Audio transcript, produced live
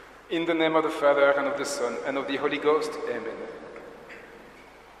In the name of the Father, and of the Son, and of the Holy Ghost. Amen.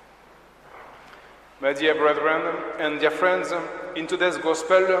 My dear brethren and dear friends, in today's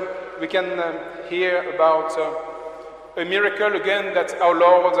Gospel, we can hear about a miracle again that our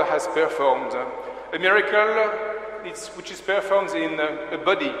Lord has performed. A miracle which is performed in a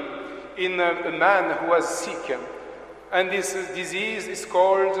body, in a man who was sick. And this disease is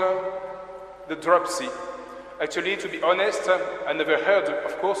called the dropsy. Actually, to be honest, I never heard,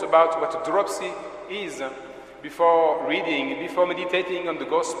 of course, about what dropsy is before reading, before meditating on the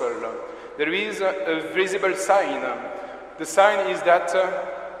Gospel. There is a visible sign. The sign is that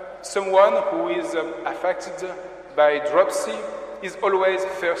someone who is affected by dropsy is always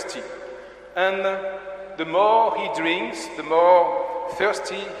thirsty. And the more he drinks, the more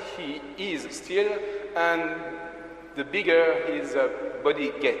thirsty he is still, and the bigger his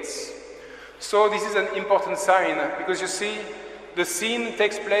body gets. So this is an important sign, because you see, the sin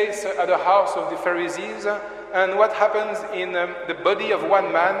takes place at the house of the Pharisees, and what happens in the body of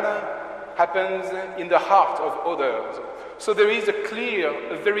one man happens in the heart of others. So there is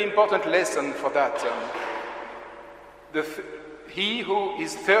a very important lesson for that. He who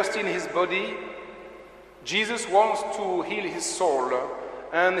is thirsty in his body, Jesus wants to heal his soul,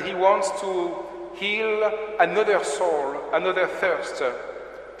 and he wants to heal another soul, another thirst.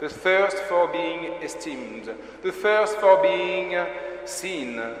 The thirst for being esteemed, the thirst for being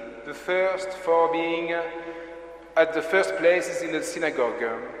seen, the thirst for being at the first places in the synagogue,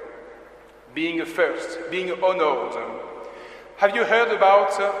 being first, being honored. Have you heard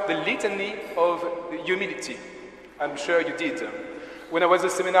about the litany of humility? I'm sure you did. When I was a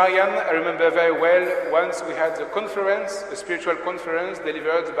seminarian, I remember very well, once we had a conference, a spiritual conference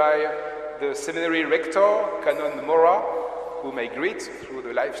delivered by the seminary rector, Canon Mora, whom I greet through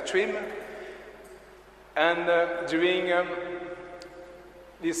the live stream. And during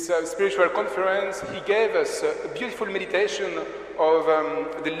this spiritual conference, he gave us a beautiful meditation of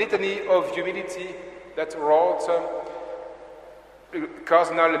the litany of humility that wrote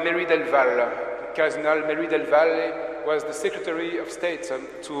Cardinal Méry del Val. Cardinal Méry del Val was the Secretary of State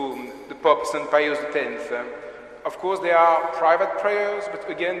to the Pope St. Pius X. Of course, there are private prayers, but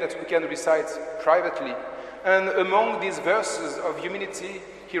again, that we can recite privately. And among these verses of humility,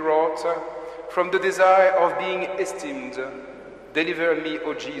 he wrote, "From the desire of being esteemed, deliver me,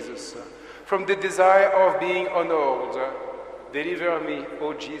 O Jesus. From the desire of being honored, deliver me,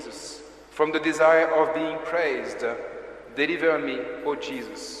 O Jesus. From the desire of being praised, deliver me, O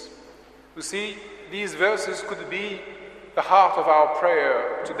Jesus." You see, these verses could be the heart of our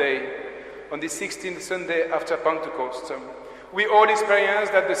prayer today, on the 16th Sunday after Pentecost. We all experience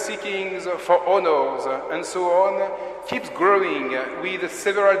that the seekings for honors and so on keeps growing with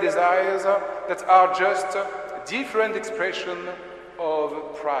several desires that are just different expressions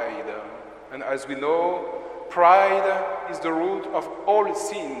of pride. And as we know, pride is the root of all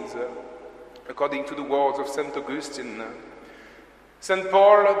sins, according to the words of St. Augustine. St.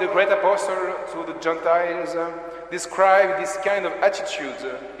 Paul, the great apostle to the Gentiles, described this kind of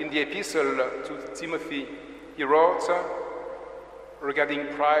attitude in the epistle to Timothy. He wrote, regarding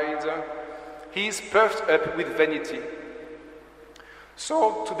pride, "He is puffed up with vanity."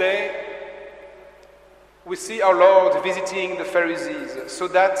 So today, we see our Lord visiting the Pharisees so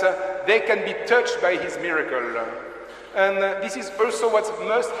that they can be touched by his miracle. And this is also what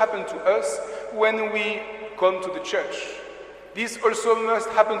must happen to us when we come to the church. This also must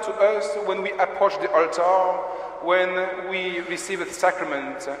happen to us when we approach the altar, when we receive a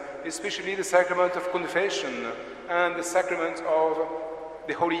sacrament, especially the sacrament of confession and the sacrament of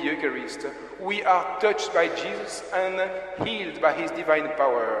the Holy Eucharist. We are touched by Jesus and healed by his divine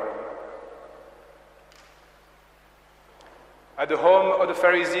power. At the home of the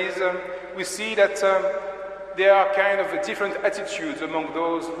Pharisees, we see that there are kind of different attitudes among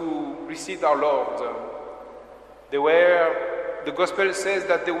those who received our Lord. The Gospel says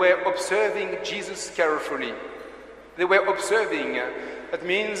that they were observing Jesus carefully. They were observing. That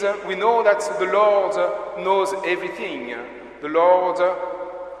means we know that the Lord knows everything. The Lord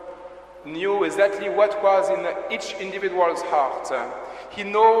knew exactly what was in each individual's heart. He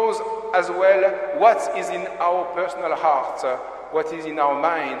knows as well what is in our personal heart, what is in our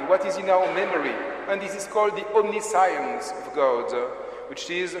mind, what is in our memory. And this is called the omniscience of God, which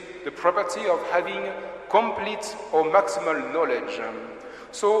is the property of having complete or maximal knowledge.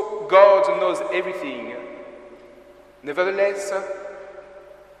 So God knows everything. Nevertheless,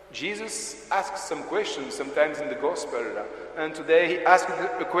 Jesus asks some questions sometimes in the Gospel, and today he asked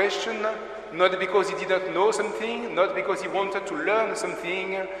a question not because he did not know something, not because he wanted to learn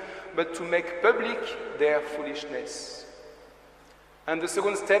something, but to make public their foolishness. And the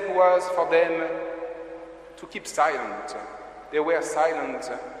second step was for them to keep silent. They were silent,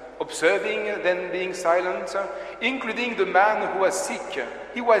 observing, then being silent, including the man who was sick.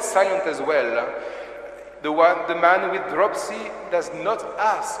 He was silent as well. The man with dropsy does not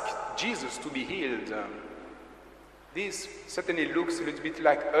ask Jesus to be healed. This certainly looks a little bit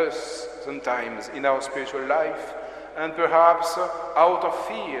like us sometimes in our spiritual life, and perhaps out of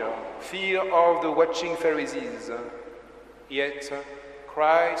fear of the watching Pharisees. Yet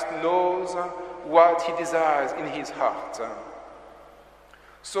Christ knows what he desires in his heart.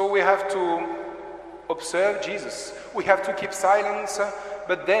 So we have to observe Jesus. We have to keep silence,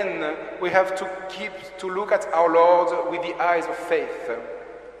 but then we have to look at our Lord with the eyes of faith.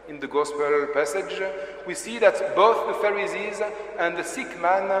 In the Gospel passage, we see that both the Pharisees and the sick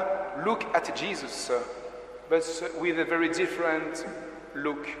man look at Jesus, but with a very different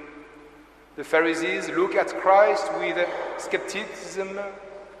look. The Pharisees look at Christ with skepticism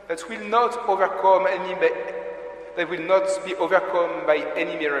that will not be overcome by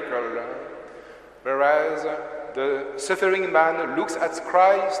any miracle, whereas the suffering man looks at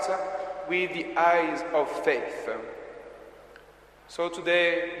Christ with the eyes of faith. So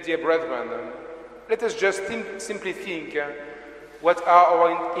today, dear brethren, let us just simply think what are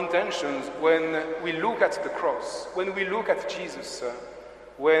our intentions when we look at the cross, when we look at Jesus,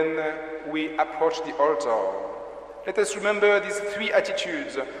 when we approach the altar. Let us remember these three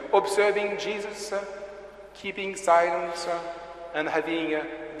attitudes: observing Jesus, keeping silence, and having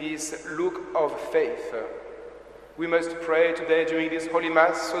this look of faith. We must pray today during this Holy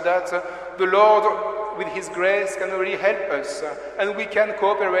Mass so that the Lord, with His grace, can really help us, and we can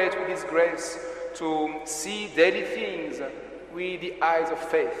cooperate with His grace to see daily things with the eyes of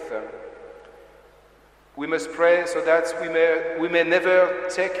faith. We must pray so that we may never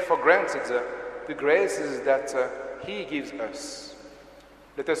take for granted the graces that He gives us.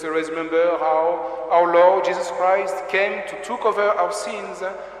 Let us always remember how our Lord Jesus Christ came to take over our sins,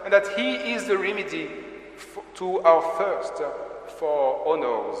 and that He is the remedy to our thirst for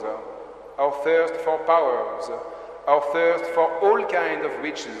honors, our thirst for powers, our thirst for all kinds of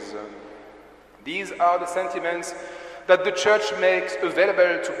riches. These are the sentiments that the Church makes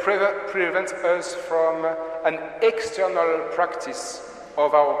available to prevent us from an external practice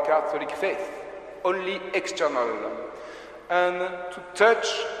of our Catholic faith, only external, and to touch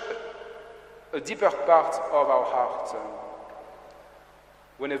a deeper part of our heart.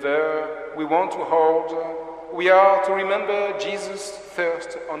 Whenever we want to hold, we are to remember Jesus'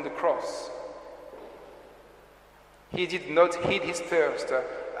 thirst on the cross. He did not hide his thirst,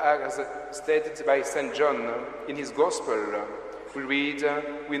 as stated by St. John in his Gospel.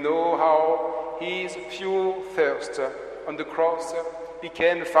 We know how his pure thirst on the cross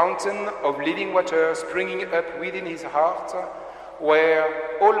became a fountain of living water springing up within his heart,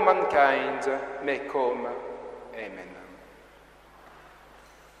 where all mankind may come. Amen.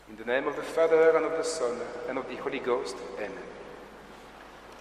 In the name of the Father, and of the Son, and of the Holy Ghost. Amen.